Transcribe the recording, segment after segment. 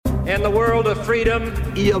in the world of freedom.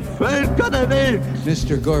 Ihr Völker der Welt.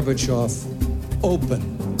 Mr. Gorbachev,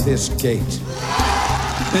 open this gate.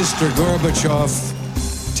 Mr. Gorbachev,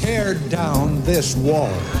 tear down this wall.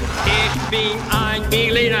 Ich bin ein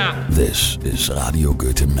Berliner. This is Radio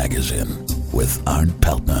Goethe Magazine with Arndt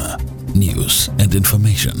Peltner. News and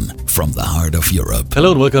information from the heart of Europe.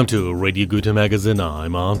 Hello and welcome to Radio Goethe Magazine.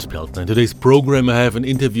 I'm Arndt Peltner. In today's program I have an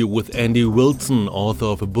interview with Andy Wilson, author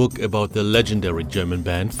of a book about the legendary German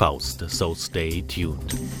band Faust. So stay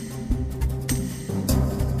tuned.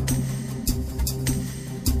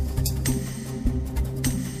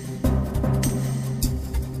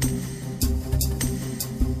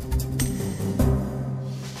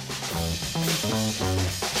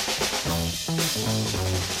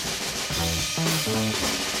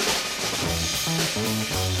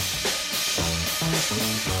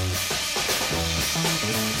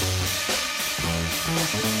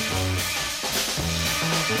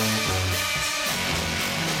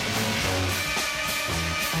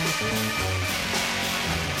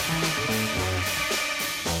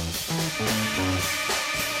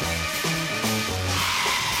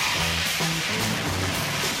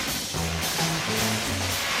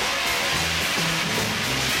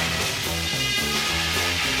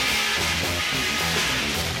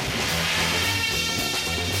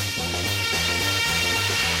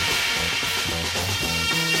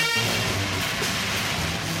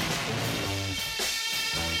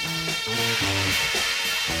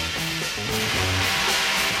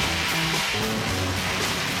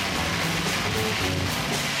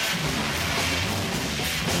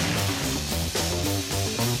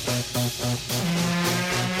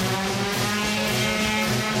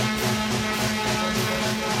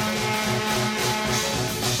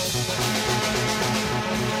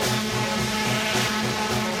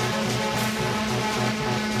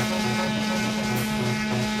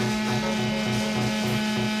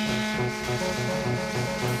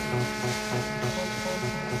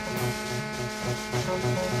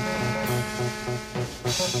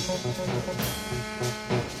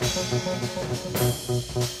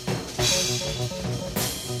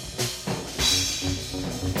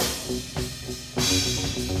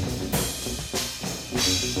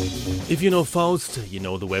 If you know Faust, you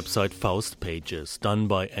know the website Faust Pages, done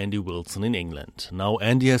by Andy Wilson in England. Now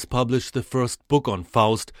Andy has published the first book on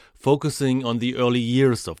Faust, focusing on the early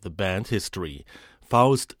years of the band history.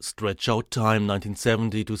 Faust, Stretch Out Time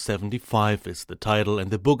 1970 to 75 is the title,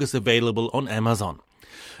 and the book is available on Amazon.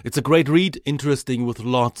 It's a great read, interesting with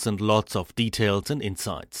lots and lots of details and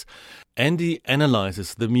insights. Andy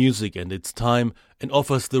analyzes the music and its time and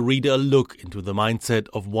offers the reader a look into the mindset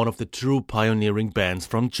of one of the true pioneering bands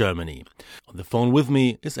from Germany. On the phone with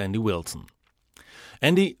me is Andy Wilson.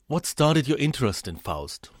 Andy, what started your interest in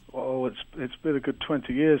Faust? Oh, it's been a good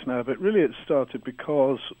 20 years now, but really it started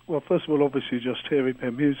because, well, first of all, obviously just hearing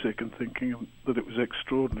their music and thinking that it was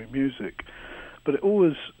extraordinary music. But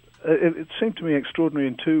it seemed to me extraordinary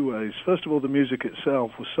in two ways. First of all, the music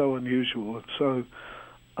itself was so unusual and so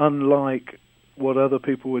unlike what other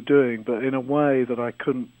people were doing, but in a way that I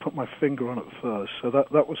couldn't put my finger on at first. So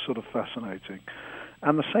that was sort of fascinating.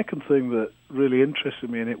 And the second thing that really interested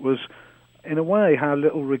me in it was, in a way, how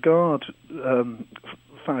little regard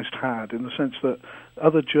Faust had, in the sense that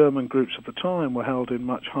other German groups of the time were held in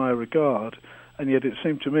much higher regard, and yet it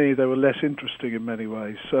seemed to me they were less interesting in many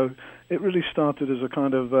ways. So it really started as a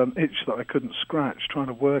kind of itch that I couldn't scratch, trying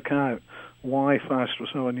to work out why Faust was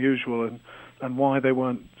so unusual and why they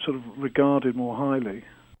weren't sort of regarded more highly.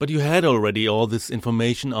 But you had already all this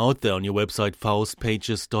information out there on your website,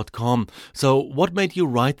 faustpages.com. So what made you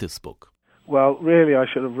write this book? Well, really, I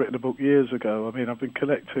should have written a book years ago. I mean, I've been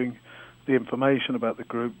collecting the information about the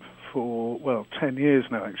group for, 10 years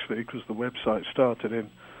now, actually, because the website started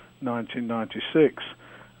in 1996.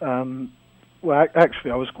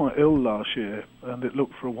 Actually, I was quite ill last year, and it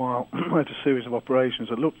looked for a while, I had a series of operations,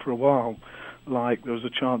 it looked for a while like there was a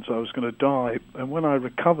chance I was going to die. And when I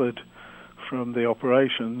recovered from the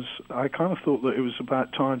operations, I kind of thought that it was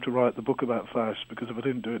about time to write the book about Faust, because if I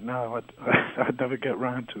didn't do it now, I'd never get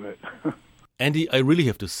round to it. Andy, I really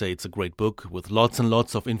have to say it's a great book with lots and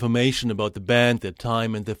lots of information about the band, their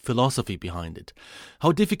time and the philosophy behind it.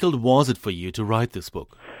 How difficult was it for you to write this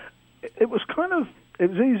book? It was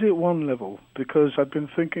easy at one level, because I'd been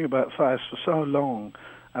thinking about Faust for so long.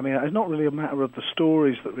 I mean, it's not really a matter of the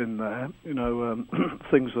stories that are in there,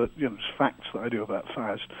 things that, facts that I do about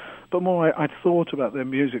Faust, but more I'd thought about their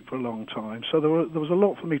music for a long time. So there was a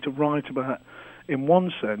lot for me to write about in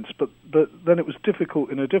one sense, but then it was difficult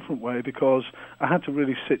in a different way, because I had to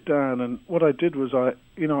really sit down, and what I did was I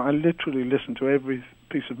literally listened to every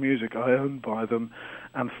piece of music I owned by them,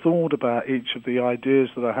 and thought about each of the ideas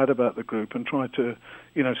that I had about the group and tried to,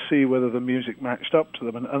 see whether the music matched up to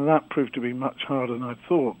them. And that proved to be much harder than I'd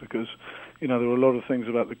thought, because, there were a lot of things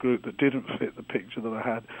about the group that didn't fit the picture that I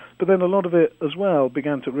had. But then a lot of it as well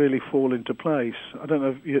began to really fall into place. I don't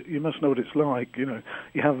know, you must know what it's like, you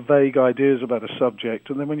have vague ideas about a subject,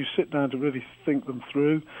 and then when you sit down to really think them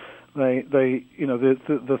through,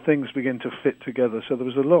 the things begin to fit together. So there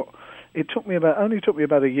was a lot. It only took me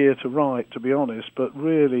about a year to write, to be honest, but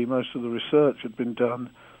really most of the research had been done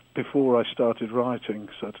before I started writing,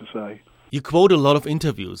 so to say. You quote a lot of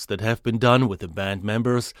interviews that have been done with the band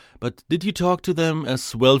members, but did you talk to them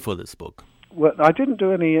as well for this book? Well, I didn't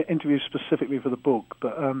do any interviews specifically for the book,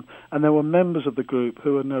 but and there were members of the group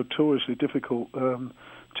who are notoriously difficult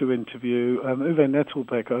to interview. Uwe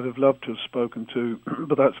Nettelbeck I'd have loved to have spoken to,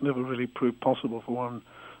 but that's never really proved possible for one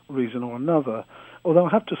reason or another. Although I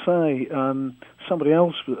have to say, somebody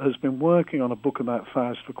else has been working on a book about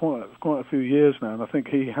Faust for quite a few years now, and I think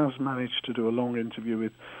he has managed to do a long interview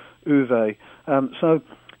with Uwe. So,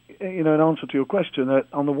 in answer to your question,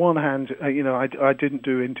 on the one hand, I didn't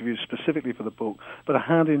do interviews specifically for the book, but I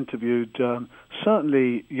had interviewed,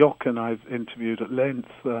 certainly Jochen I've interviewed at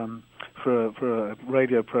length for a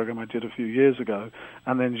radio program I did a few years ago,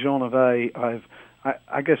 and then Jean Avé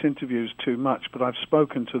I guess interviews too much, but I've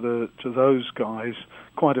spoken to those guys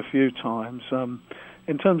quite a few times.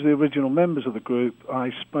 In terms of the original members of the group,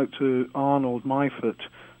 I spoke to Arnold Meifert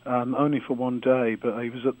only for one day, but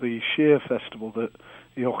he was at the Shear Festival that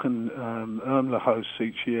Jochen Ermler hosts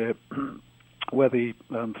each year, where the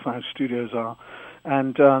Faust studios are,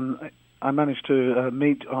 and I managed to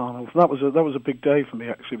meet Arnold. That was a big day for me,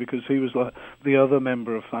 actually, because he was like the other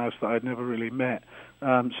member of Faust that I'd never really met.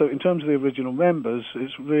 So in terms of the original members,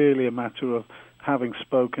 it's really a matter of having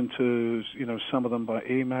spoken to some of them by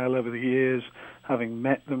email over the years, having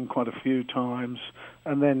met them quite a few times,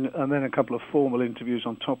 and then a couple of formal interviews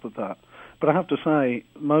on top of that. But I have to say,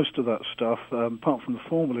 most of that stuff, apart from the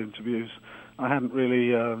formal interviews, I hadn't really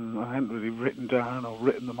written down or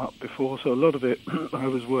written them up before. So a lot of it I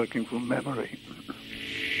was working from memory.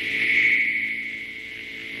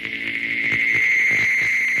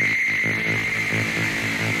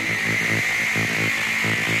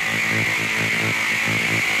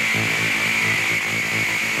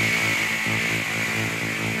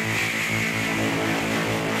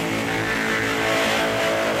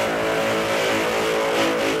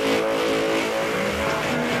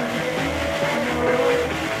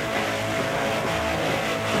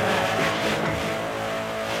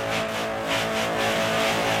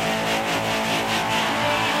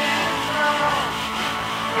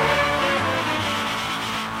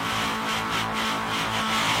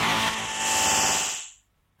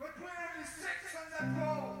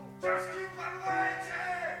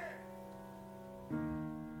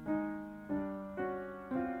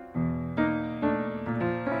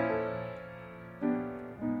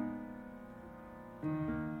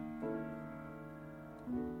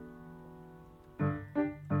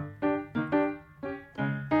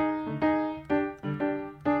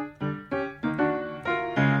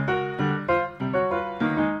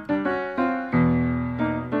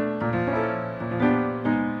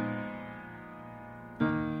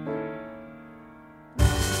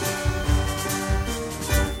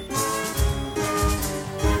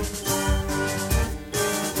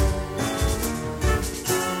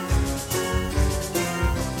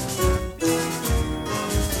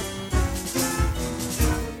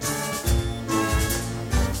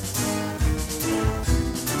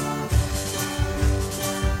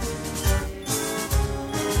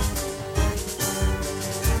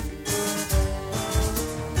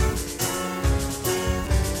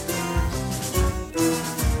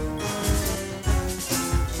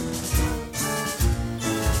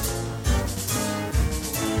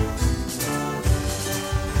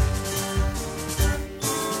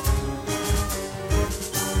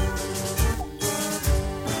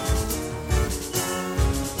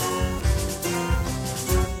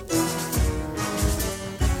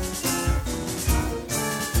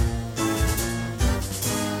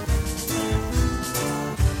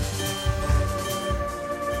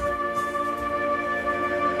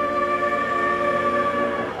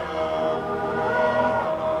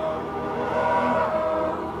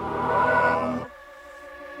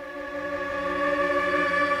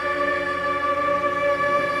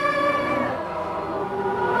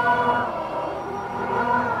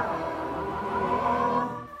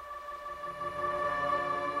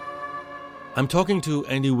 I'm talking to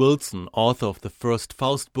Andy Wilson, author of the first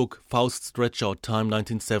Faust book, Faust Stretch Out Time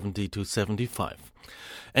 1970 to 75.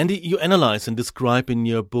 Andy, you analyze and describe in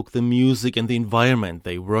your book the music and the environment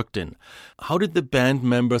they worked in. How did the band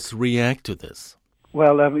members react to this?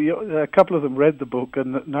 Well, a couple of them read the book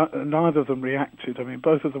and neither of them reacted. I mean,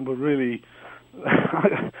 both of them were really,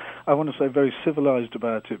 I want to say, very civilized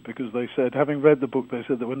about it, because they said, having read the book, they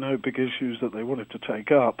said there were no big issues that they wanted to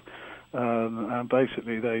take up. And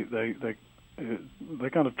basically they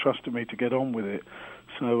kind of trusted me to get on with it.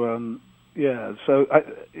 So, so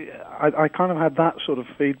I kind of had that sort of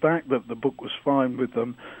feedback, that the book was fine with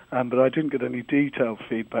them, but I didn't get any detailed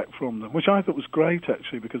feedback from them, which I thought was great,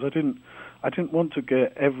 actually, because I didn't want to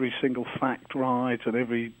get every single fact right and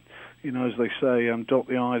every, as they say, dot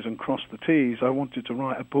the I's and cross the T's. I wanted to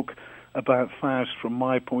write a book about Faust from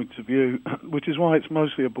my point of view, which is why it's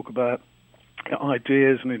mostly a book about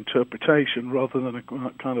ideas and interpretation rather than a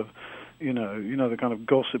kind of, the kind of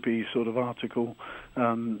gossipy sort of article.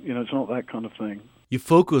 It's not that kind of thing. You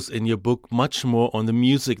focus in your book much more on the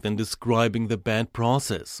music than describing the band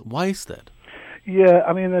process. Why is that? Yeah,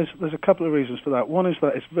 I mean, there's a couple of reasons for that. One is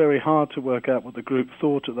that it's very hard to work out what the group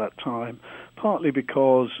thought at that time, partly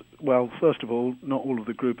because, well, first of all, not all of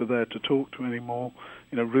the group are there to talk to anymore.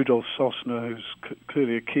 Rudolf Sosner, who's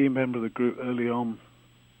clearly a key member of the group early on,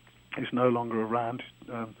 is no longer around,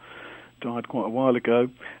 died quite a while ago.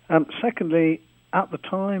 Secondly, at the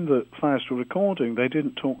time that Faust were recording, they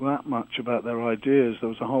didn't talk that much about their ideas. There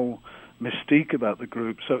was a whole mystique about the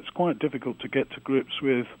group, so it's quite difficult to get to grips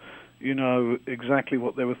with, exactly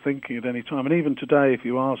what they were thinking at any time. And even today, if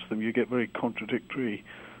you ask them, you get very contradictory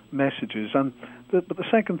messages. But the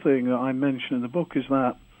second thing that I mention in the book is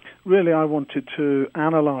that really I wanted to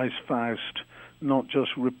analyze Faust, not just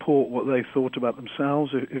report what they thought about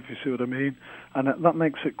themselves, if you see what I mean. And that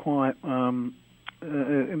makes it quite,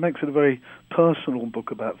 it makes it a very personal book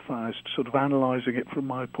about Faust, sort of analysing it from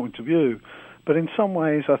my point of view. But in some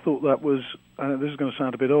ways I thought that was, this is going to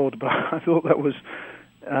sound a bit odd, but I thought that was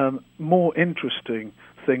more interesting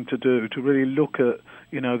thing to do, to really look at,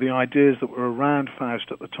 the ideas that were around Faust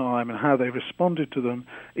at the time and how they responded to them,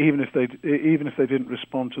 even if they didn't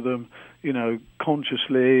respond to them,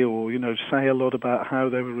 consciously, or say a lot about how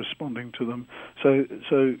they were responding to them.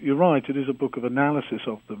 So you're right, it is a book of analysis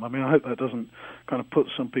of them. I mean, I hope that doesn't kind of put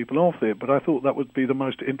some people off it, but I thought that would be the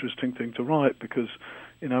most interesting thing to write, because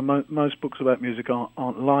most books about music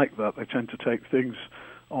aren't like that. They tend to take things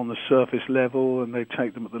on the surface level, and they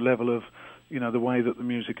take them at the level of the way that the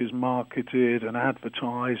music is marketed and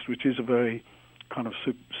advertised, which is a very kind of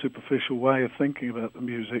superficial way of thinking about the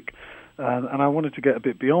music. And I wanted to get a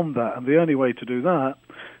bit beyond that. And the only way to do that,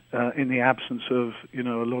 in the absence of, a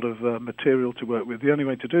lot of material to work with, the only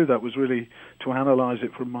way to do that was really to analyze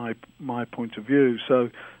it from my point of view. So,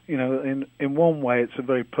 in one way, it's a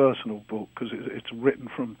very personal book, because it's written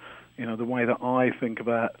from, the way that I think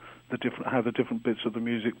about how the different bits of the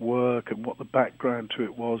music work and what the background to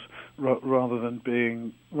it was, rather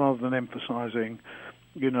than emphasizing,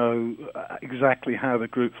 exactly how the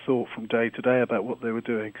group thought from day to day about what they were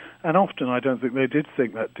doing. And often I don't think they did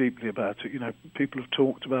think that deeply about it. People have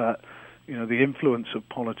talked about, the influence of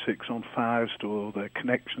politics on Faust, or their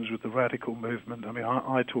connections with the radical movement. I mean,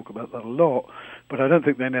 I talk about that a lot, but I don't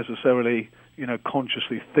think they necessarily,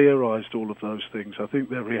 consciously theorized all of those things. I think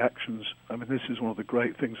their reactions, this is one of the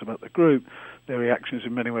great things about the group, their reactions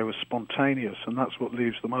in many ways were spontaneous, and that's what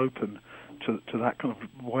leaves them open to that kind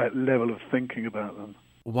of level of thinking about them.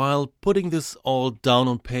 While putting this all down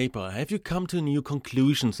on paper, have you come to new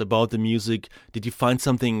conclusions about the music? Did you find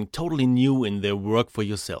something totally new in their work for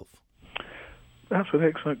yourself? That's an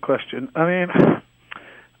excellent question. I mean,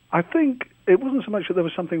 I think it wasn't so much that there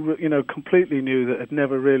was something, completely new that had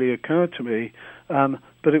never really occurred to me,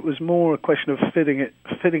 but it was more a question of fitting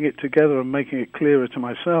it together and making it clearer to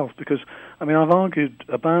myself. Because, I've argued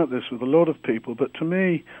about this with a lot of people, but to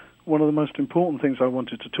me, one of the most important things I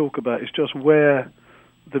wanted to talk about is just where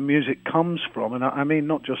the music comes from. And I mean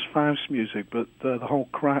not just Faust music, but the whole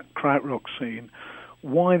krautrock scene.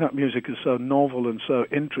 Why that music is so novel and so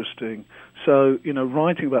interesting. So,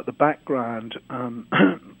 writing about the background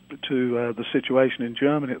to the situation in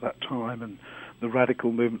Germany at that time and the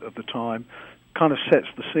radical movement of the time kind of sets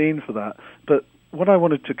the scene for that. But what I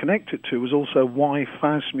wanted to connect it to was also why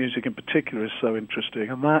Faust music in particular is so interesting,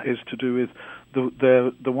 and that is to do with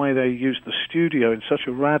the way they use the studio in such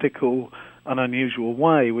a radical and unusual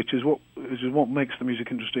way, which is what makes the music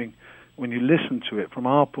interesting. When you listen to it from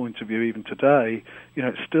our point of view, even today,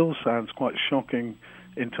 it still sounds quite shocking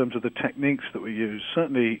in terms of the techniques that we use,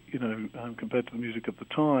 certainly, compared to the music of the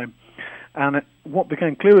time. And what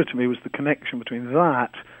became clearer to me was the connection between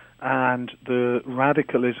that and the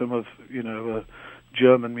radicalism of,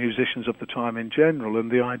 German musicians of the time in general, and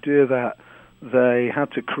the idea that they had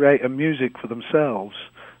to create a music for themselves.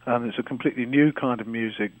 It's a completely new kind of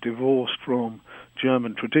music, divorced from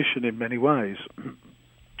German tradition in many ways.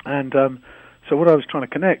 And so what I was trying to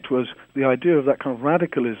connect was the idea of that kind of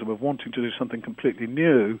radicalism of wanting to do something completely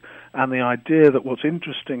new, and the idea that what's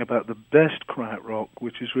interesting about the best krautrock,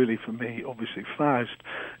 which is really for me obviously Faust,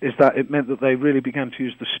 is that it meant that they really began to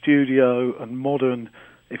use the studio and modern,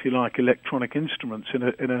 if you like, electronic instruments in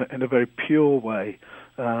a very pure way.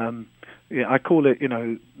 I call it,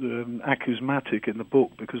 acousmatic in the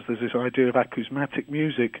book, because there's this idea of acousmatic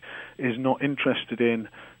music is not interested in,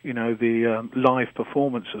 the live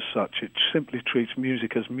performance as such. It simply treats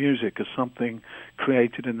music, as something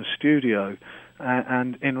created in the studio.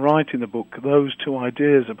 And in writing the book, those two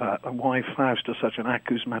ideas about why Faust is such an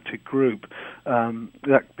acousmatic group,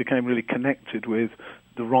 that became really connected with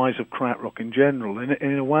the rise of krautrock in general.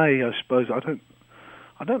 In a way, I suppose, I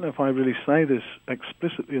don't know if I really say this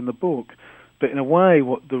explicitly in the book, but in a way,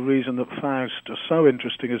 the reason that Faust are so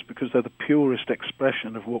interesting is because they're the purest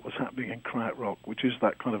expression of what was happening in krautrock, which is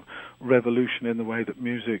that kind of revolution in the way that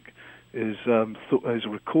music is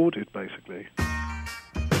recorded, basically.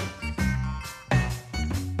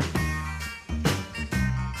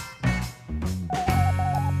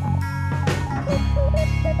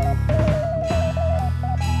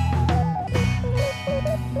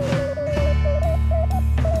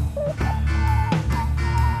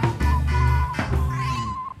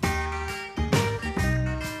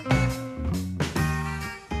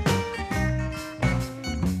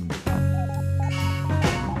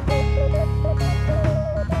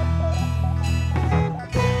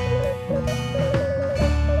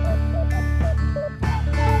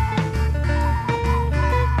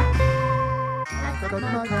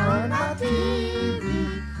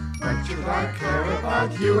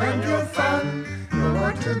 You and your fun, know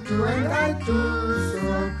what to do and I do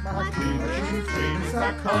so. My teenage dreams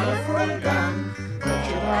are colorful gun. What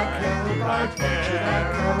should I care about? What should I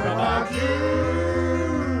care about you?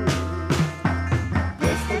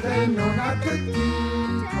 Yesterday, no, not the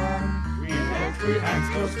decon. We had 3 hands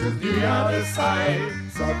close to the other side.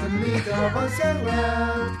 Suddenly there was a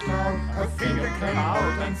red cloud. A finger came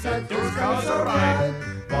out and said, "Those girls are right."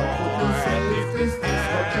 What would you say if this is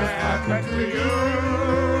what just happened to you?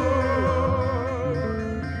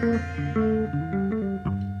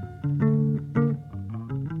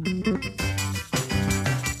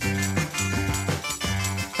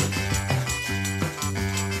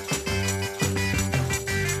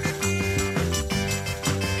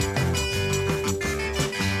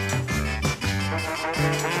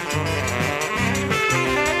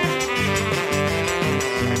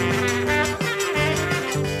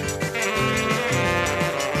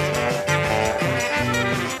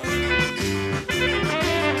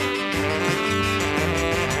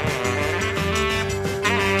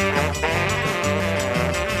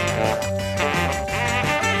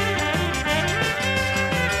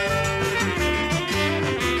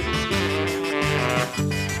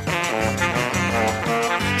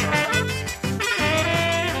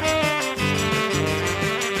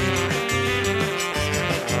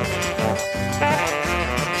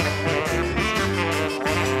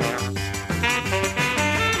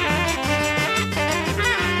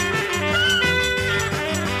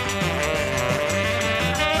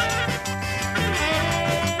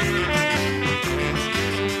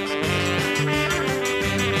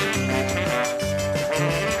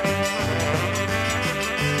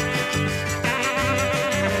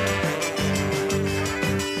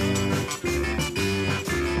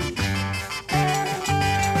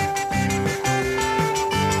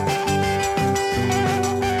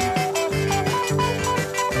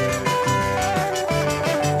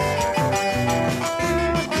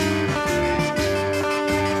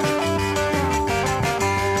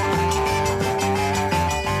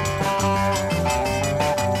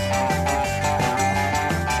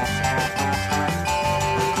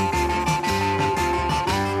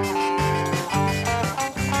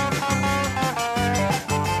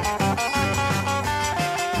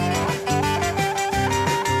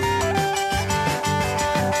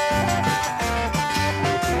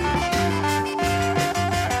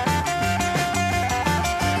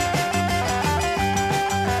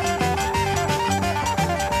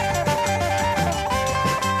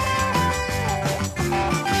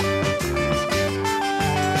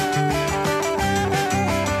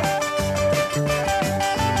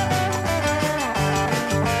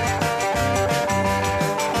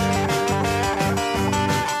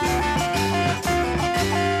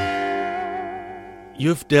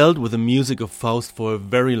 You've dealt with the music of Faust for a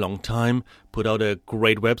very long time, put out a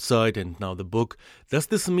great website and now the book. Does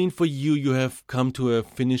this mean for you you have come to a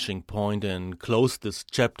finishing point and closed this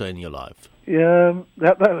chapter in your life? Yeah,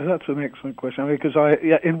 that's an excellent question. I mean, because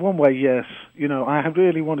in one way, yes. You know, I have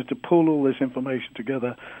really wanted to pull all this information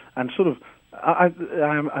together and sort of.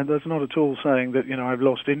 That's not at all saying that, you know, I've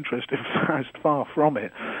lost interest in Faust, far from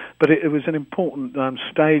it, but it was an important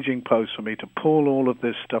staging post for me to pull all of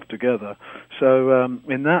this stuff together. So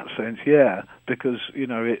in that sense, yeah, because, you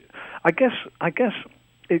know, I guess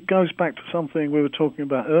it goes back to something we were talking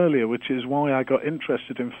about earlier, which is why I got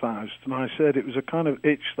interested in Faust. And I said it was a kind of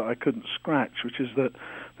itch that I couldn't scratch, which is that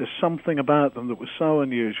there's something about them that was so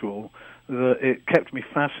unusual that it kept me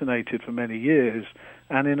fascinated for many years.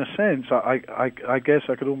 And in a sense, I guess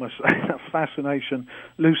I could almost say that fascination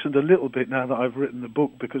loosened a little bit now that I've written the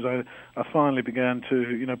book, because I finally began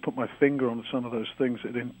to, you know, put my finger on some of those things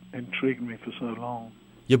that intrigued me for so long.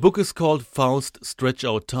 Your book is called Faust, Stretch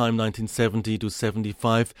Out Time, 1970 to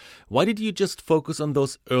 75. Why did you just focus on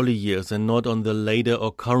those early years and not on the later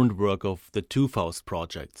or current work of the two Faust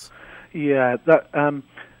projects? Yeah, that.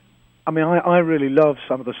 I mean, I really love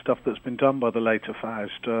some of the stuff that's been done by the later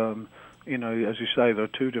Faust. You know, as you say, there are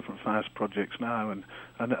two different Faust projects now, and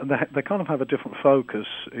they kind of have a different focus,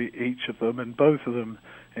 each of them, and both of them,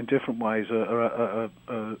 in different ways, are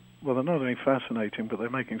well, they're not only fascinating, but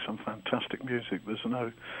they're making some fantastic music. There's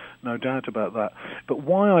no doubt about that. But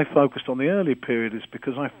why I focused on the early period is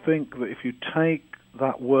because I think that if you take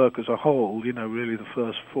that work as a whole, you know, really the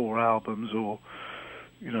first four albums, or,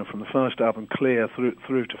 you know, from the first album Clear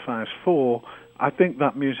through to Faust 4, I think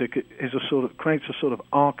that music is creates a sort of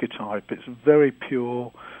archetype. It's very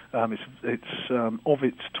pure. It's of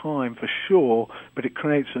its time for sure, but it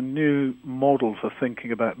creates a new model for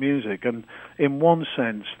thinking about music. And in one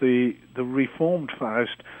sense, the reformed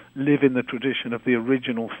Faust live in the tradition of the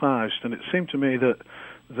original Faust. And it seemed to me that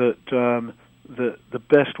the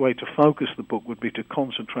best way to focus the book would be to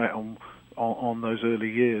concentrate on those early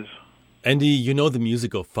years. Andy, you know the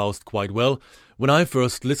music of Faust quite well. When I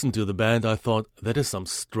first listened to the band, I thought that is some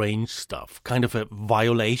strange stuff, kind of a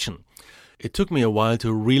violation. It took me a while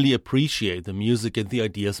to really appreciate the music and the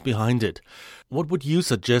ideas behind it. What would you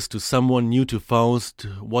suggest to someone new to Faust?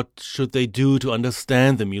 What should they do to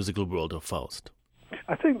understand the musical world of Faust?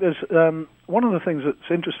 I think there's one of the things that's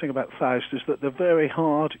interesting about Faust is that they're very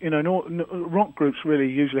hard. You know, rock groups really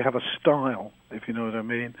usually have a style, if you know what I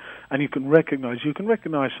mean, and you can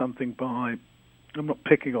recognize something by. I'm not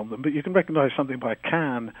picking on them, but you can recognize something by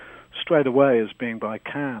Can straight away as being by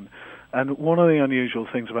Can. And one of the unusual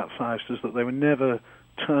things about Faust is that they were never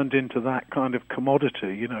turned into that kind of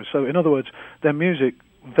commodity. You know, so in other words, their music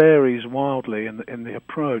varies wildly in the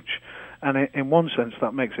approach. And in one sense,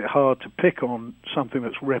 that makes it hard to pick on something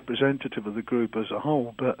that's representative of the group as a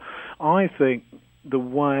whole. But I think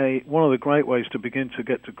one of the great ways to begin to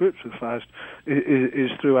get to grips with Faust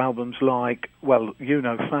is through albums like, well, you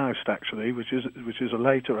know, Faust actually, which is a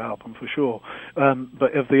later album for sure.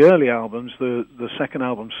 But of the early albums, the second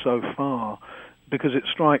album So Far, because it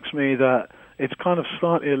strikes me that it's kind of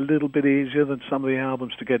slightly a little bit easier than some of the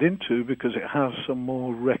albums to get into because it has some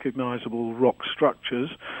more recognizable rock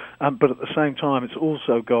structures, but at the same time it's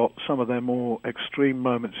also got some of their more extreme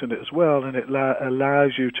moments in it as well, and it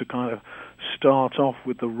allows you to kind of start off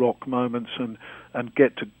with the rock moments and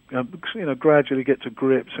get to gradually get to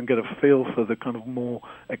grips and get a feel for the kind of more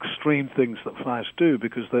extreme things that Faust do,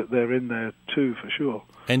 because they're in there too for sure.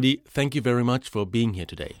 Andy, thank you very much for being here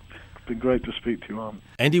today. It's been great to speak to you, Arne.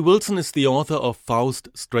 Andy Wilson is the author of Faust,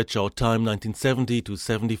 Stretch Out Time, 1970 to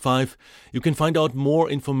 75. You can find out more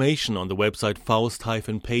information on the website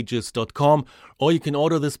faust-pages.com, or you can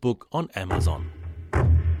order this book on Amazon.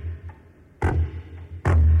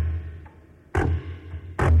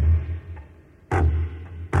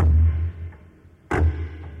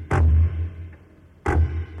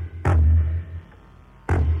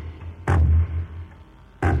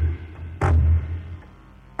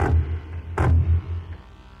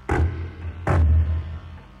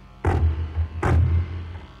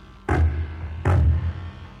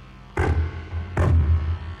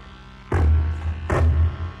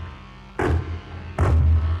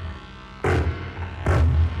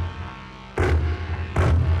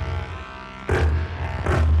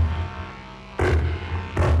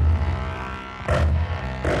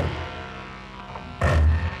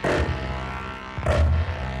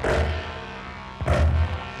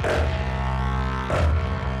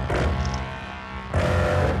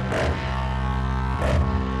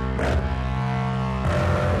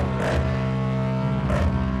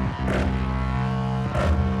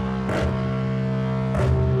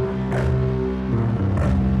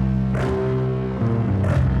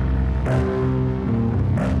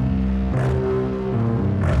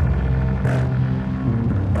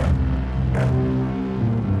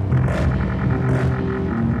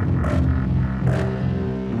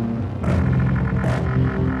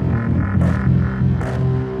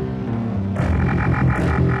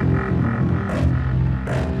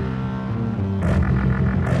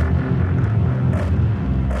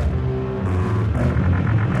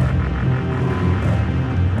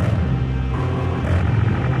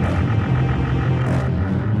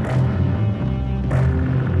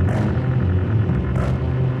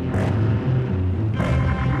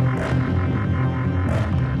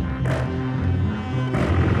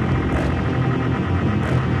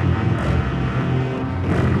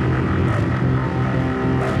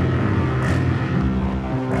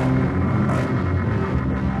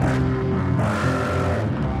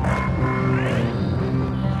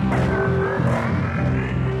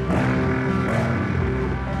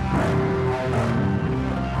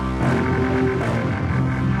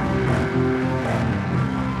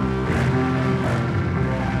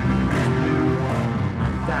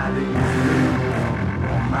 daddy is blue,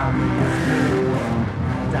 and mommy is blue.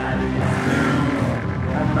 Daddy is blue,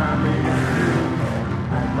 and mommy is blue,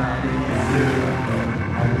 and daddy is blue,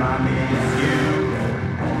 and mommy is you,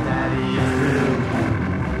 and daddy is blue.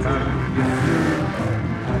 Mommy is blue,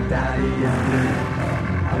 and daddy is blue,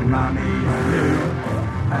 and mommy is blue,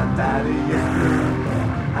 and daddy is blue,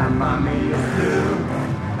 and mommy is blue,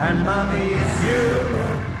 and mommy is you,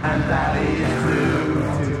 and daddy is blue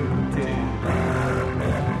too.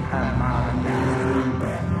 And mommy is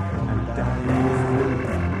blue, and daddy is blue,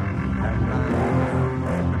 and mommy is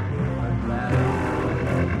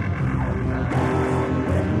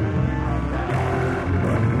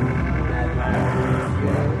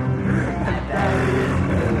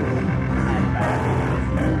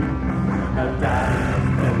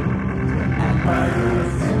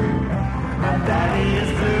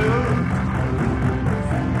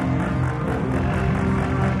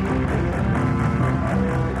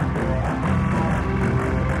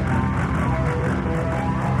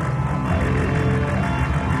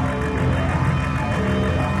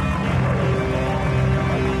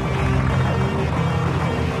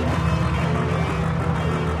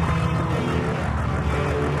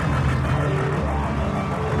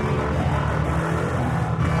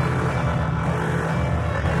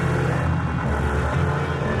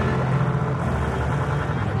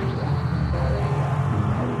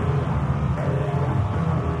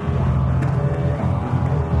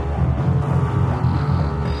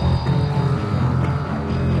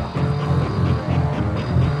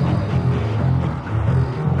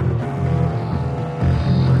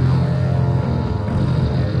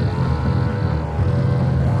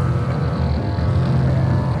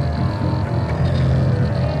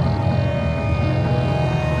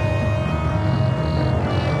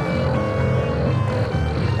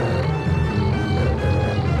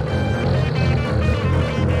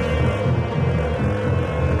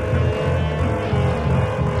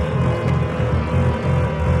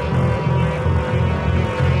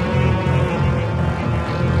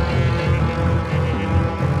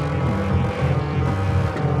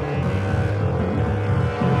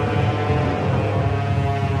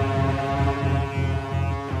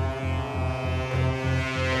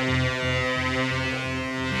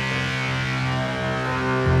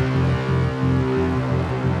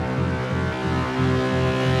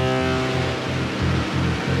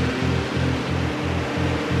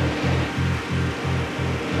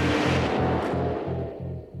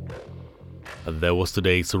That was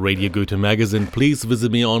today's Radio Goethe magazine. Please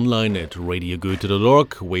visit me online at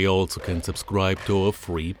radiogoethe.org, where you also can subscribe to our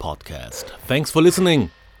free podcast. Thanks for listening.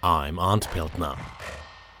 I'm Arndt Peltner.